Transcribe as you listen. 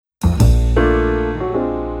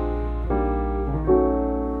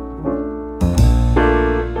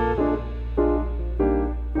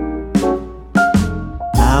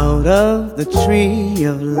Out of the tree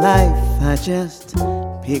of life, I just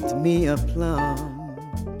picked me a plum.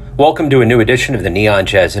 Welcome to a new edition of the Neon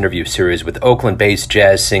Jazz interview series with Oakland-based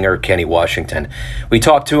jazz singer Kenny Washington. We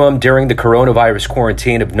talked to him during the coronavirus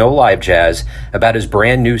quarantine of no live jazz about his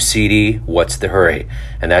brand new CD, What's the Hurry?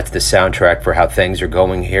 And that's the soundtrack for how things are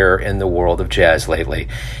going here in the world of jazz lately.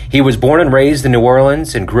 He was born and raised in New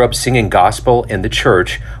Orleans and grew up singing gospel in the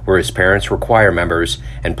church where his parents were choir members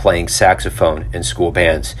and playing saxophone in school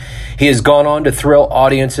bands. He has gone on to thrill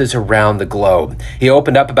audiences around the globe. He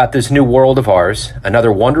opened up about this new world of ours,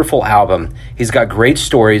 another wonderful album. He's got great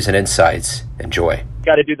stories and insights. Enjoy.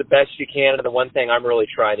 Got to do the best you can, and the one thing I'm really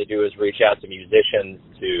trying to do is reach out to musicians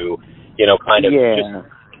to,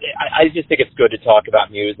 I just think it's good to talk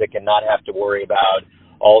about music and not have to worry about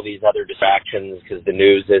all these other distractions because the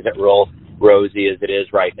news isn't real rosy as it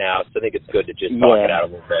is right now. So I think it's good to just talk it out a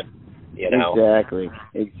little bit, Exactly.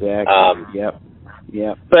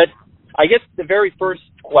 Yep. But I guess the very first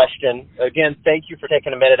question, again, thank you for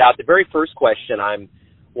taking a minute out. The very first question I'm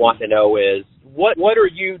wanting to know is, what are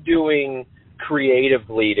you doing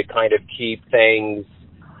creatively to kind of keep things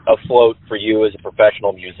afloat for you as a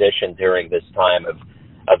professional musician during this time of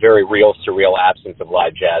a very real, surreal absence of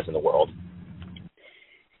live jazz in the world?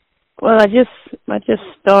 Well, I just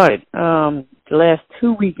started the last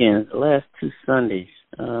 2 weekends, the last 2 Sundays.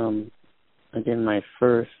 I did my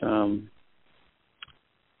first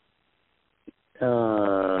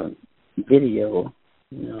video,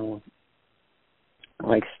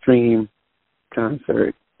 like stream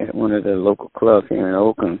concert at one of the local clubs here in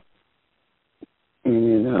Oakland.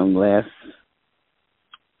 And then last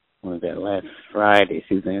Friday,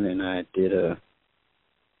 Suzanne and I did a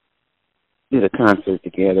concert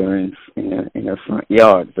together in her front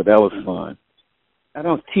yard, so that was fun. I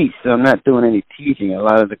don't teach, so I'm not doing any teaching. A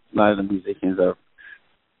lot of the musicians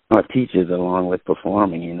are teachers along with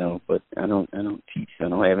performing, but I don't teach. I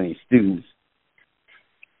don't have any students.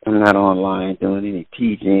 I'm not online doing any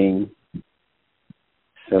teaching.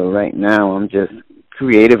 So right now I'm just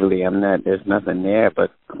creatively, there's nothing there,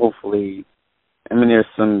 but hopefully, there's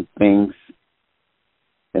some things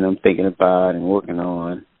that I'm thinking about and working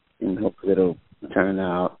on, and hopefully it'll turn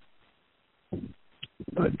out.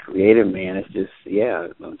 But creative, man, it's just,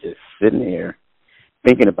 I'm just sitting there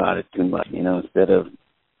thinking about it too much, instead of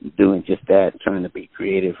doing just that, trying to be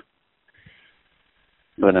creative.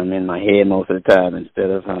 But I'm in my head most of the time instead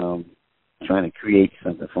of trying to create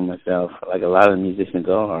something for myself, like a lot of musicians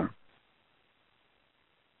are.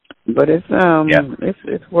 But it's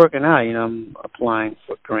working out. I'm applying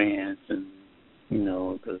for grants and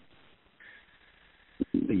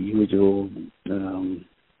the usual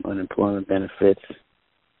unemployment benefits,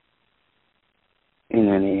 and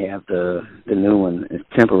then they have the new one is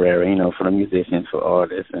temporary, for the musicians, for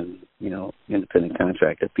artists, and independent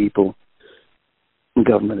contractor people,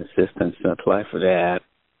 government assistance to apply for that,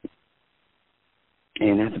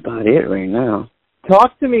 and that's about it right now.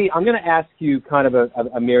 Talk to me. I'm going to ask you kind of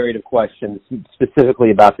a myriad of questions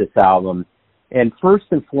specifically about this album. And first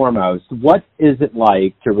and foremost, what is it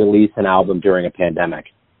like to release an album during a pandemic?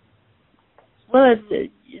 Well,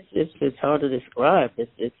 it's hard to describe.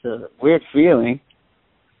 It's a weird feeling,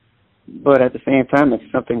 but at the same time, it's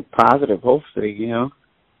something positive, hopefully, and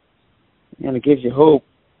it gives you hope,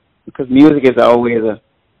 because music is always a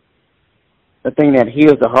thing that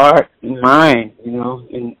heals the heart and mind, in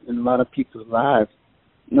a lot of people's lives.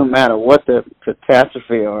 No matter what the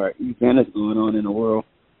catastrophe or event is going on in the world,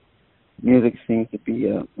 music seems to be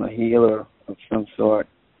a healer of some sort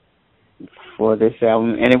for this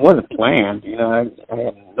album. And it wasn't planned,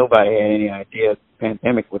 nobody had any idea the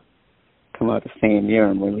pandemic would come out the same year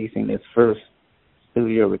I'm releasing this first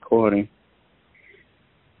studio recording.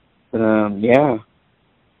 But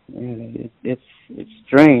it's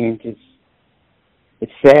strange.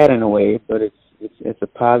 It's sad in a way, but it's a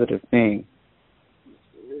positive thing.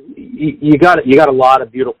 You got a lot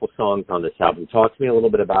of beautiful songs on this album. Talk to me a little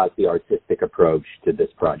bit about the artistic approach to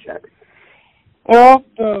this project. Well,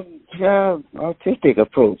 the artistic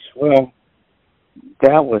approach. Well,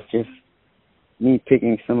 that was just me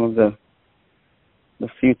picking some of the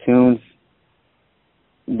few tunes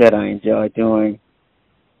that I enjoy doing.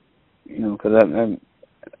 Because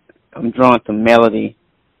I'm drawn to melody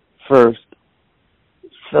first.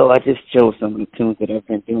 So I just chose some of the tunes that I've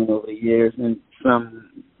been doing over the years, and some,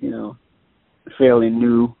 fairly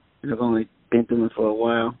new that I've only been doing for a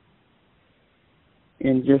while.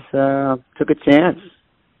 And just took a chance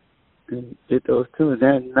and did those tunes.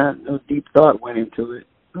 No deep thought went into it,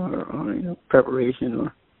 or preparation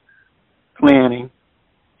or planning.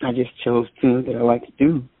 I just chose tunes that I like to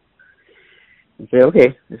do. And say,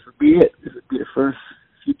 okay, this would be it. This would be the first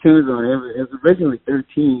few tunes on it. It was originally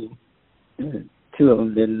 13. And 2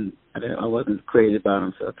 of them I wasn't crazy about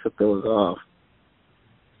them, so I took those off.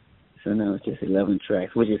 So now it's just 11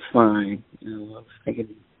 tracks, which is fine. I was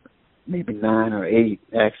thinking maybe 9 or 8,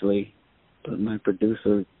 actually. But my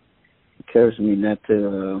producer encouraged me not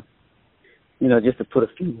to, just to put a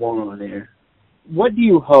few more on there. What do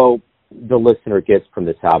you hope the listener gets from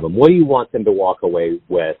this album? What do you want them to walk away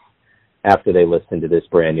with after they listen to this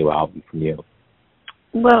brand new album from you?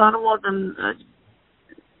 Well, I don't want them,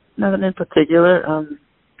 nothing in particular.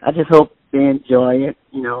 I just hope they enjoy it,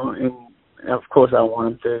 and of course I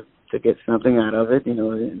want them to get something out of it,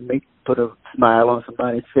 put a smile on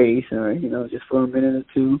somebody's face, or, just for a minute or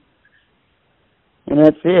two. And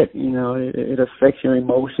that's it. It affects your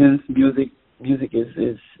emotions. Music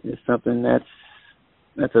is something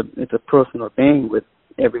it's a personal thing with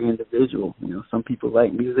every individual. Some people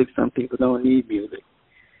like music, some people don't need music.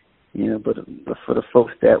 But for the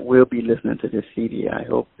folks that will be listening to this CD, I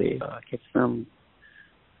hope they get some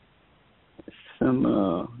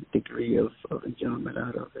degree of enjoyment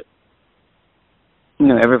out of it.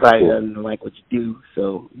 Everybody doesn't like what you do,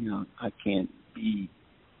 so I can't be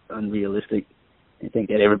unrealistic and think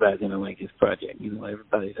that everybody's gonna like this project.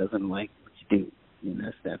 Everybody doesn't like what you do,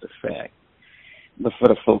 that's a fact. But for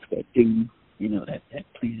the folks that do, that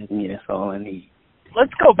pleases me. That's all I need.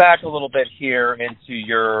 Let's go back a little bit here into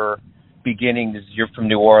your beginnings. You're from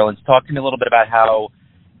New Orleans. Talk to me a little bit about how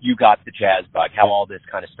you got the jazz bug, how all this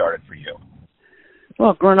kind of started for you.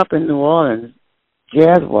 Well, growing up in New Orleans,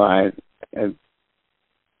 jazz-wise,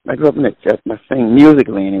 I grew up in the church. I sang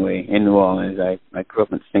musically anyway in New Orleans. I grew up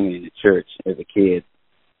singing in the church as a kid.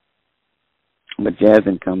 But jazz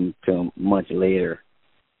didn't come till much later.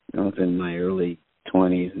 I was in my early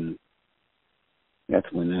 20s, and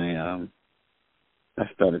that's when I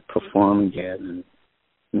started performing jazz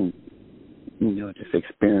and just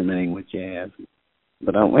experimenting with jazz.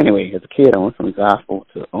 But anyway, as a kid, I went from gospel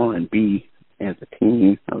to R&B as a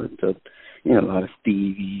teen. I listened to a lot of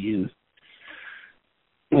Stevie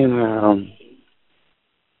and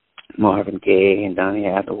Marvin Gaye and Donny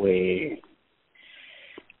Hathaway.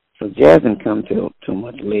 So jazz didn't come till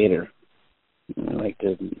much later, like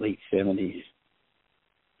the late 70s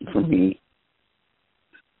for me.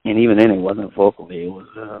 And even then, it wasn't vocally; it was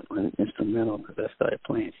an instrumental, because I started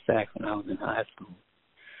playing sax when I was in high school.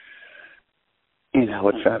 And I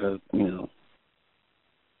would try to,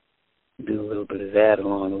 do a little bit of that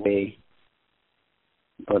along the way.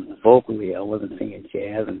 But vocally, I wasn't singing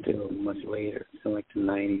jazz until much later, so like the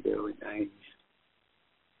 90s, early 90s.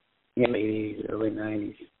 Yeah, late 80s, early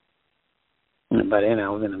 90s. And by then, I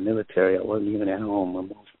was in the military. I wasn't even at home. I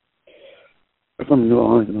moved from New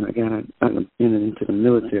Orleans when I got into the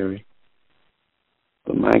military.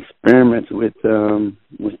 But my experiments with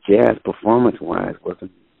jazz, performance-wise,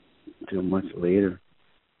 wasn't until much later.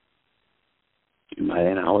 And by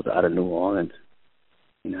then, I was out of New Orleans.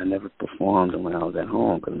 I never performed when I was at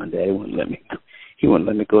home because my daddy wouldn't let me. He wouldn't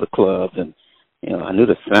let me go to clubs, and I knew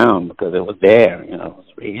the sound because it was there. I was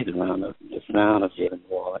raised around the sound of jazz in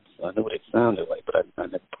New Orleans, so I knew what it sounded like, but I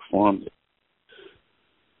never performed it.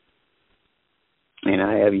 And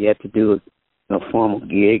I have yet to do a formal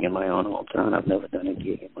gig in my own hometown. I've never done a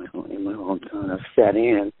gig in my hometown. I've sat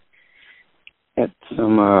in at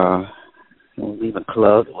some, it wasn't even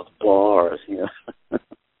clubs, it was bars,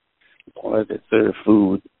 bars that served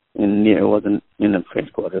food. And it wasn't in the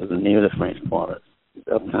French Quarter, it was near the French Quarter,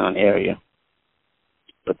 the uptown area.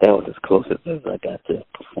 But that was as close as I got to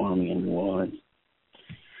performing in New Orleans.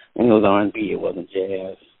 And it was R&B, it wasn't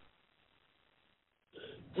jazz.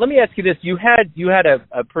 Let me ask you this: you had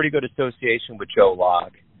a pretty good association with Joe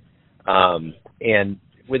Locke, and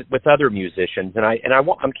with other musicians, and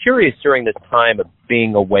I'm curious, during this time of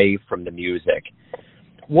being away from the music,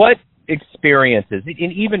 what experiences,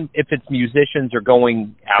 and even if it's musicians or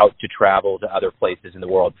going out to travel to other places in the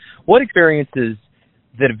world, what experiences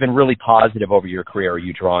that have been really positive over your career are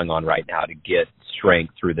you drawing on right now to get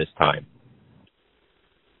strength through this time?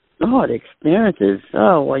 Oh, the experiences.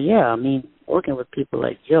 Oh, well, yeah. I mean, working with people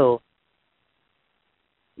like Joe,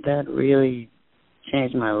 that really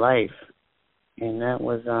changed my life. And that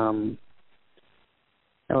was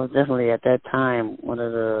definitely at that time one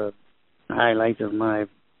of the highlights of my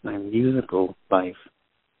musical life,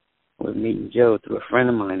 was meeting Joe through a friend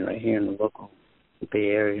of mine right here in the local Bay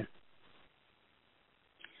Area.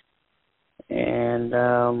 And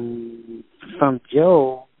from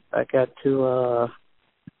Joe, I got to,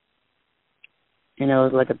 it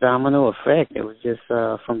was like a domino effect. It was just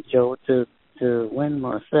from Joe to Wynton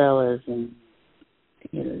Marsalis, and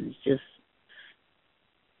it's just,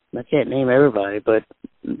 I can't name everybody, but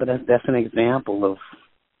that's an example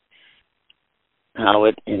how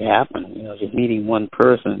it happened. Just meeting one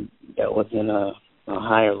person that was in a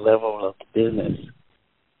higher level of business,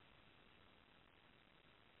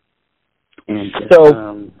 and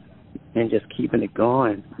just keeping it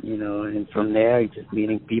going. And from there, just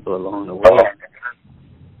meeting people along the way.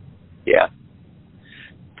 Yeah.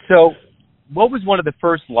 So, what was one of the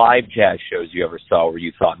first live jazz shows you ever saw where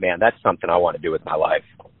you thought, man, that's something I want to do with my life?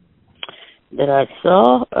 That I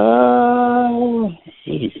saw?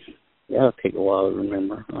 Jeez, that'll take a while to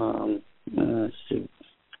remember. Shoot.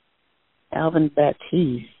 Alvin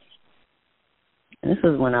Batiste. And this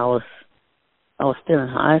is when I was still in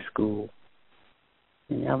high school.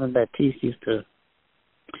 And Alvin Batiste he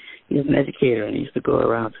was an educator, and he used to go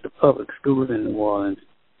around to the public schools in New Orleans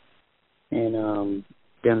and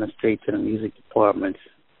demonstrate to the music departments,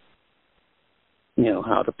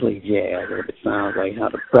 how to play jazz, what it sounds like, how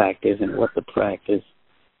to practice and what to practice.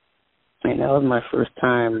 And that was my first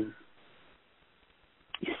time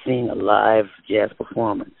seeing a live jazz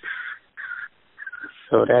performance.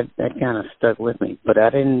 So that kind of stuck with me. But I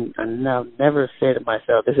never said to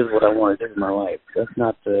myself, this is what I want to do with my life. That's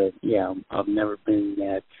not I've never been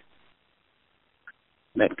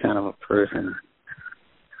that kind of a person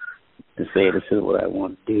to say this is what I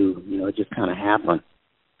want to do. It just kind of happened.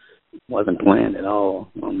 It wasn't planned at all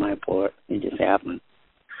on my part. It just happened.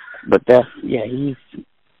 But he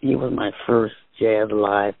was my first jazz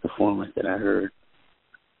live performance that I heard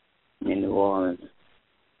in New Orleans.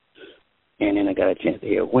 And then I got a chance to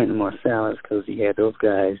hear Wynton Marsalis because he had those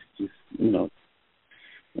guys just,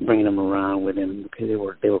 bringing them around with him because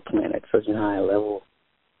they were playing at such a high level.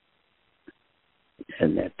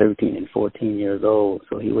 And at 13 and 14 years old,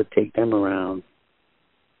 so he would take them around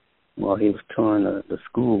while he was touring the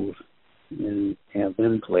schools and have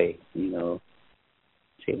them play,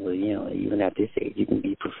 Say, well, even at this age, you can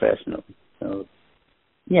be professional. So,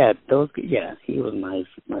 he was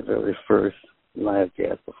my very first live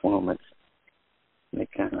jazz performance. And it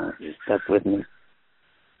kind of just stuck with me.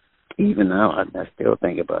 Even now, I still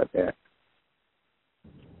think about that.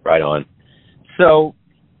 Right on. So,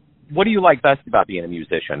 what do you like best about being a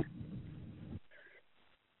musician?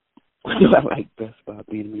 What do I like best about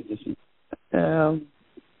being a musician?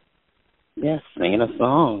 Singing a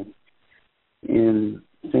song and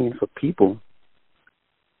singing for people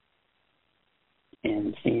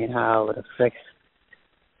and seeing how it affects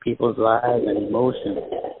people's lives and emotions.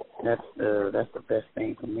 That's the best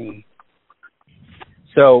thing for me.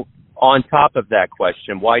 So, on top of that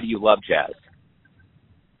question, why do you love jazz?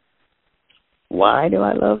 Why do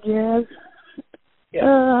I love jazz?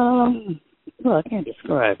 Yeah. Well, I can't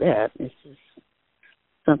describe that. It's just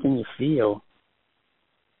something you feel.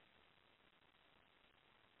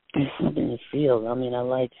 It's something you feel. I mean, I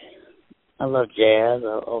love jazz.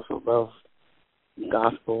 I also love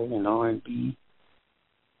gospel and R&B.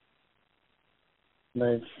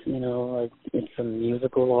 But it's a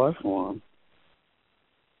musical art form.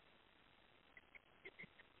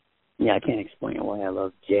 Yeah, I can't explain why I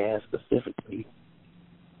love jazz specifically.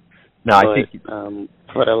 No, I think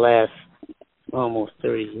for the last almost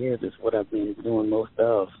 30 years is what I've been doing most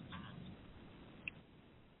of.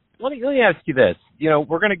 Let me ask you this.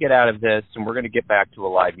 We're going to get out of this and we're going to get back to a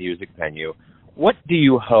live music venue. What do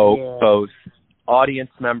you hope both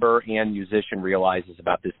audience member and musician realizes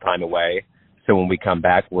about this time away, so when we come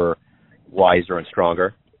back we're wiser and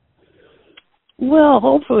stronger? Well,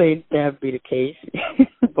 hopefully that'd be the case,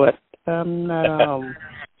 but that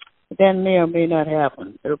may or may not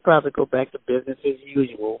happen. It'll probably go back to business as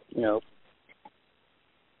usual.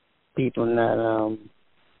 People not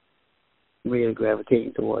really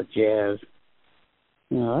gravitating toward jazz.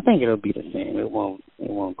 I think it'll be the same. It won't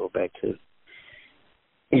go back to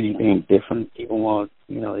anything different. People won't.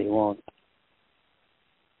 They won't.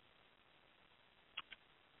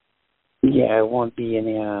 Yeah, it won't be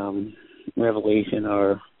any revelation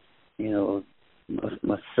or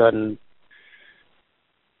a sudden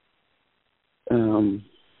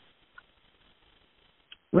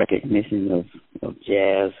recognition of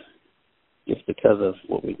jazz just because of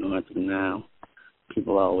what we're going through now.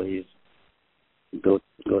 People always go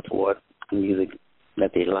toward music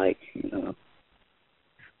that they like,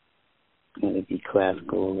 whether it be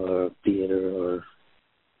classical or theater or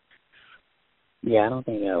I don't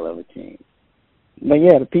think that'll ever change. But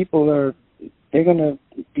the people they're gonna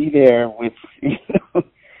be there with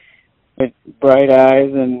with bright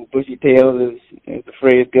eyes and bushy tails, as the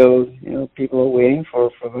phrase goes. People are waiting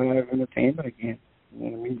for live entertainment again.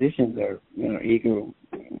 Musicians are eager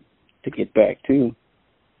to get back too.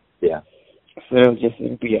 Yeah. So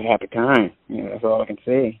it'll be a happy time. That's all I can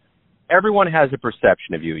say. Everyone has a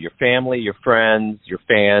perception of you, your family, your friends, your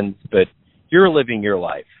fans, but You're living your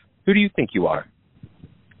life. Who do you think you are?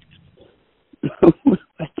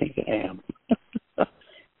 I think I am.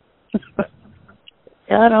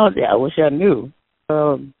 I wish I knew.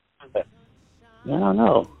 I don't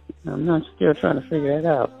know. I'm not still trying to figure it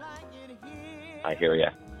out. I hear you.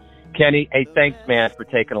 Kenny, hey, thanks, man, for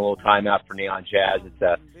taking a little time out for Neon Jazz. It's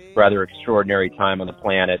a rather extraordinary time on the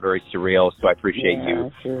planet, very surreal, so I appreciate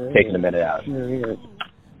you taking a minute out. Sure is.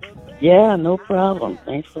 Yeah, no problem.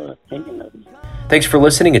 Thanks for thinking of me. Thanks for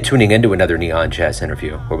listening and tuning in to another Neon Jazz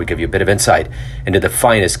interview, where we give you a bit of insight into the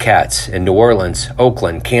finest cats in New Orleans,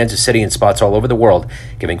 Oakland, Kansas City, and spots all over the world,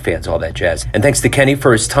 giving fans all that jazz. And thanks to Kenny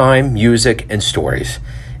for his time, music, and stories.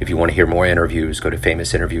 If you want to hear more interviews, go to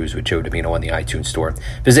Famous Interviews with Joe Domino on the iTunes Store.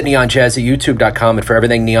 Visit NeonJazz at YouTube.com, and for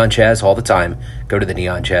everything Neon Jazz all the time, go to the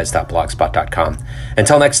neonjazz.blogspot.com.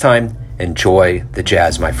 Until next time, enjoy the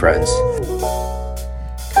jazz, my friends.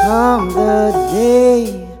 Come the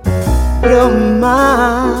day of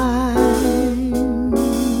mine,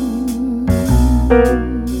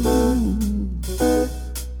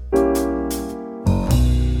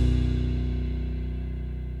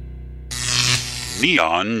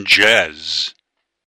 Neon Jazz.